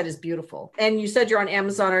website is beautiful, and you said you're on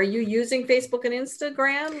Amazon. Are you using Facebook and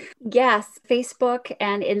Instagram? Yes, Facebook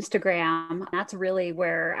and Instagram. That's really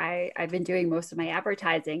where I've been doing most of my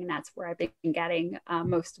advertising, and that's where I've been getting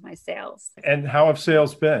most of my sales. And how have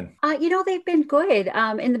sales been? They've been good.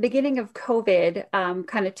 In the beginning of COVID,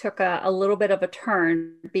 kind of took a little bit of a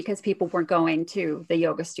turn because people weren't going to the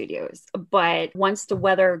yoga studios. But once the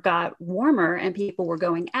weather got warmer and people were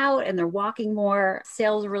going out and they're walking more,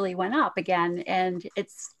 sales really went up again. And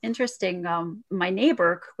it's interesting. My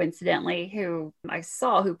neighbor, coincidentally, who I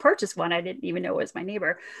saw, who purchased one, I didn't even know it was my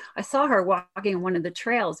neighbor. I saw her walking on one of the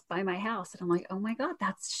trails by my house, and I'm like, oh my God,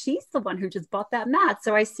 she's the one who just bought that mat.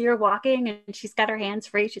 So I see her walking, and she's got her hands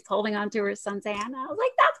free. She's holding on to her son's hand. I was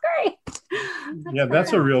like, that's great.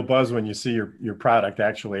 That's a real buzz when you see your product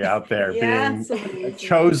actually out there being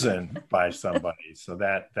chosen by somebody. So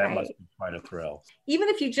that must be quite a thrill. Even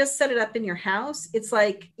if you just set it up in your house, it's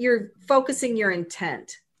like you're focusing your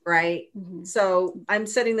intent, right? Mm-hmm. So I'm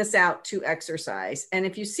setting this out to exercise. And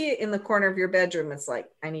if you see it in the corner of your bedroom, it's like,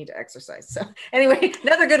 I need to exercise. So anyway,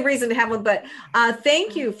 another good reason to have one. But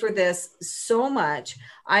thank you for this so much.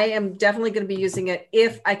 I am definitely going to be using it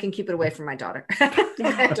if I can keep it away from my daughter. I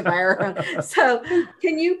have to buy her own. So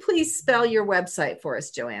can you please spell your website for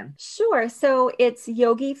us, Joanne? Sure. So it's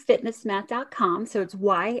yogifitnessmat.com. So it's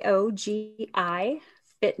YOGI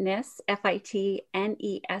fitness,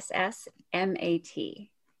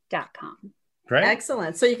 FITNESSMAT.com. Great.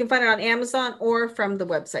 Excellent. So you can find it on Amazon or from the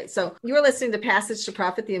website. So you're listening to Passage to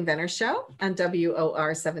Profit, the Inventor Show on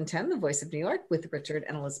WOR 710, the Voice of New York, with Richard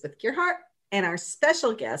and Elizabeth Gearhart and our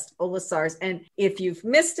special guest, Ola Sars. And if you've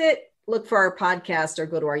missed it, look for our podcast or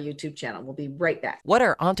go to our YouTube channel. We'll be right back. What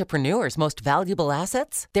are entrepreneurs' most valuable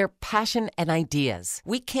assets? Their passion and ideas.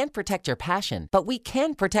 We can't protect your passion, but we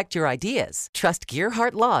can protect your ideas. Trust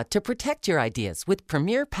Gearhart Law to protect your ideas with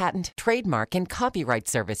premier patent, trademark, and copyright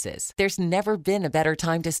services. There's never been a better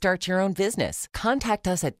time to start your own business. Contact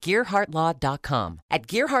us at GearhartLaw.com. At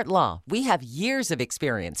Gearhart Law, we have years of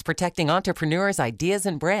experience protecting entrepreneurs' ideas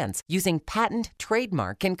and brands using patent,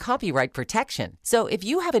 trademark, and copyright protection. So if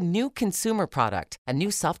you have a new consumer product, a new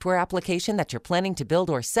software application that you're planning to build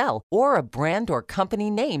or sell, or a brand or company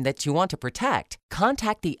name that you want to protect,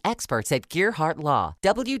 contact the experts at Gearhart Law.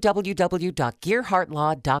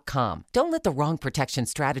 www.gearhartlaw.com. Don't let the wrong protection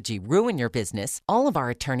strategy ruin your business. All of our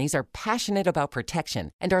attorneys are passionate about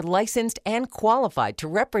protection and are licensed and qualified to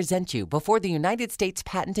represent you before the United States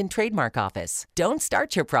Patent and Trademark Office. Don't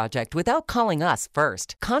start your project without calling us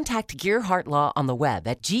first. Contact Gearhart Law on the web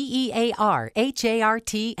at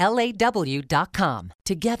GearhartLaw.com.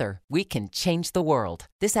 Together, we can change the world.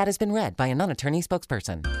 This ad has been read by a non-attorney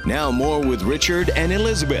spokesperson. Now more with Richard and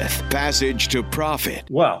Elizabeth. Passage to Profit.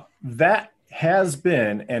 Well, that has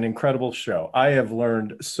been an incredible show. I have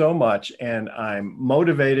learned so much, and I'm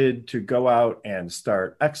motivated to go out and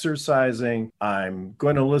start exercising. I'm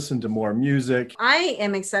going to listen to more music. I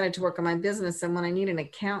am excited to work on my business, and when I need an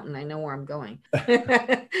accountant, I know where I'm going. You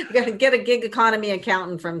got to get a gig economy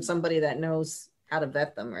accountant from somebody that knows how to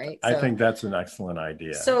vet them, right? I think that's an excellent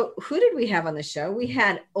idea. So who did we have on the show? We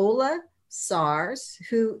had Ola Sars,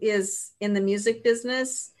 who is in the music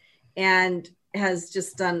business and has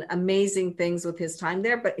just done amazing things with his time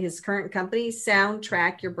there. But his current company,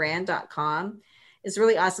 soundtrackyourbrand.com, is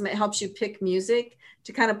really awesome. It helps you pick music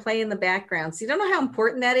to kind of play in the background. So you don't know how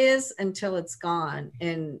important that is until it's gone.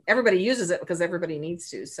 And everybody uses it because everybody needs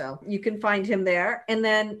to. So you can find him there. And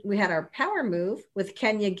then we had our power move with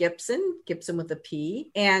Kenya Gibson with a P.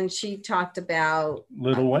 And she talked about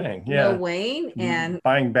Lil Wayne. Lil Wayne and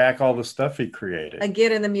buying back all the stuff he created.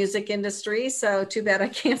 Again, in the music industry. So too bad I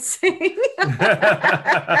can't sing.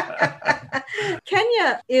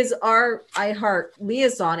 Kenya is our iHeart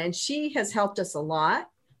liaison, and she has helped us a lot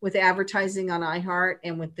with advertising on iHeart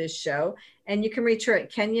and with this show. And you can reach her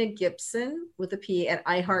at Kenya Gibson with a P at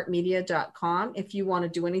iHeartMedia.com if you want to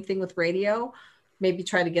do anything with radio, maybe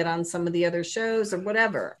try to get on some of the other shows or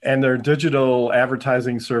whatever. And their digital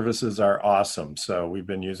advertising services are awesome. So we've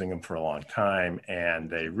been using them for a long time, and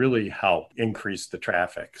they really help increase the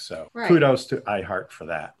traffic. So kudos to iHeart for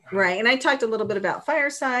that. Right. And I talked a little bit about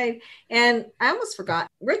Fireside, and I almost forgot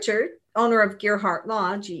Richard, owner of Gearhart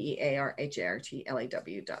Law,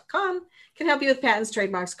 GearhartLaw.com, can help you with patents,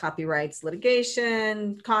 trademarks, copyrights,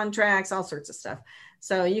 litigation, contracts, all sorts of stuff.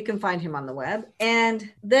 So you can find him on the web.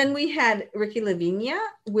 And then we had Ricky Lavinia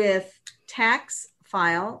with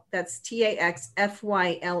TaxFile, that's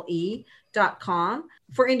TaxFyle.com.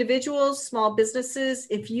 For individuals, small businesses,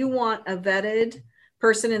 if you want a vetted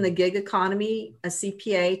person in the gig economy, a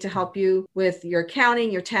CPA to help you with your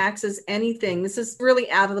accounting, your taxes, anything. This is really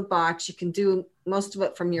out of the box. You can do most of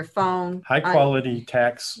it from your phone. High quality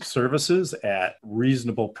tax services at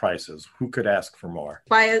reasonable prices. Who could ask for more?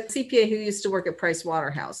 By a CPA who used to work at Price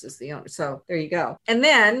Waterhouse is the owner. So there you go. And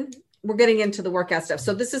then we're getting into the workout stuff.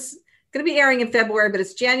 So this is going to be airing in February, but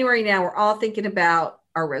it's January now. We're all thinking about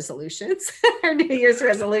our resolutions, our New Year's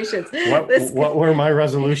resolutions. What were my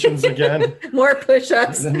resolutions again? More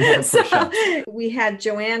push-ups. More push-ups. So we had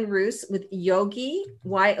Joanne Roos with Yogi,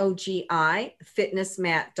 YOGI,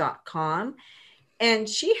 fitnessmat.com. And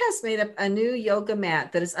she has made up a new yoga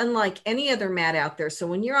mat that is unlike any other mat out there. So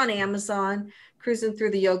when you're on Amazon cruising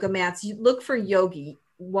through the yoga mats, you look for Yogi,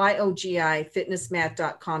 YOGI,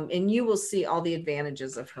 fitnessmat.com, and you will see all the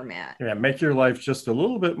advantages of her mat. Yeah, make your life just a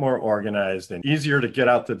little bit more organized and easier to get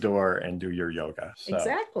out the door and do your yoga. So,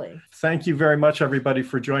 exactly. Thank you very much, everybody,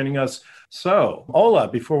 for joining us. So, Ola,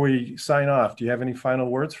 before we sign off, do you have any final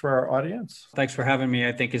words for our audience? Thanks for having me.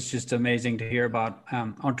 I think it's just amazing to hear about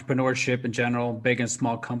entrepreneurship in general, big and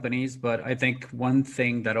small companies. But I think one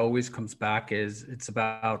thing that always comes back is it's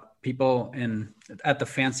about people at the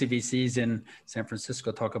fancy VCs in San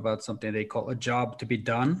Francisco talk about something they call a job to be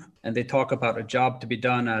done. And they talk about a job to be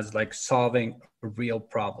done as like solving a real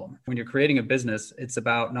problem. When you're creating a business, it's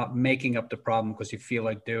about not making up the problem because you feel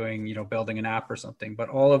like building an app or something. But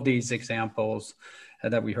all of these examples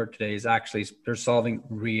that we heard today is actually they're solving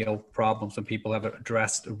real problems, and people have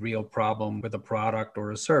addressed a real problem with a product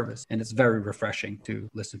or a service. And it's very refreshing to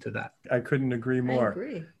listen to that. I couldn't agree more. I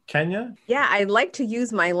agree. Kenya? Yeah, I'd like to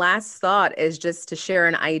use my last thought as just to share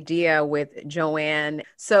an idea with Joanne.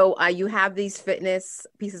 So you have these fitness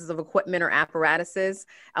pieces of equipment or apparatuses.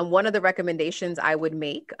 And one of the recommendations I would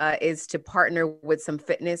make is to partner with some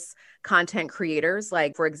fitness content creators.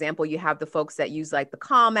 Like, for example, you have the folks that use like the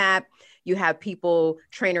Calm app. You have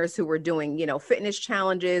trainers who were doing, fitness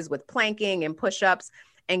challenges with planking and push-ups,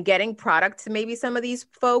 and getting product to maybe some of these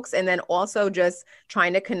folks, and then also just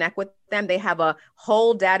trying to connect with them. They have a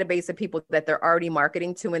whole database of people that they're already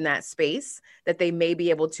marketing to in that space that they may be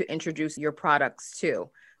able to introduce your products to.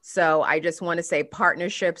 So I just want to say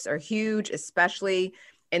partnerships are huge, especially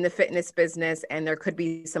in the fitness business, and there could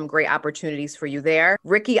be some great opportunities for you there.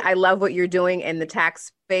 Ricky, I love what you're doing in the tax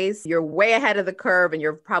space. You're way ahead of the curve, and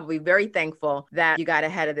you're probably very thankful that you got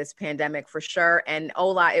ahead of this pandemic for sure. And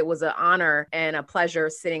Ola, it was an honor and a pleasure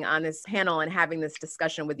sitting on this panel and having this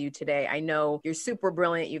discussion with you today. I know you're super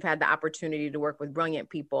brilliant. You've had the opportunity to work with brilliant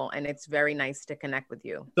people, and it's very nice to connect with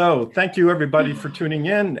you. So thank you, everybody, for tuning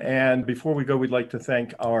in. And before we go, we'd like to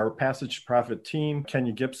thank our Passage to Profit team,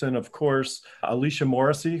 Kenya Gibson, of course, Alicia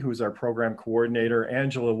Morrissey, who's our program coordinator,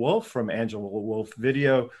 Angela Wolf from Angela Wolf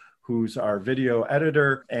Video, who's our video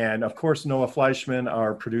editor, and of course, Noah Fleischman,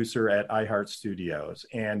 our producer at iHeart Studios.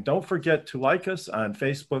 And don't forget to like us on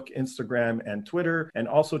Facebook, Instagram, and Twitter, and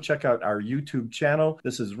also check out our YouTube channel.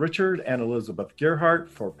 This is Richard and Elizabeth Gearhart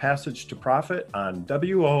for Passage to Profit on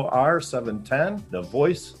WOR 710, the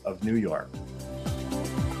voice of New York.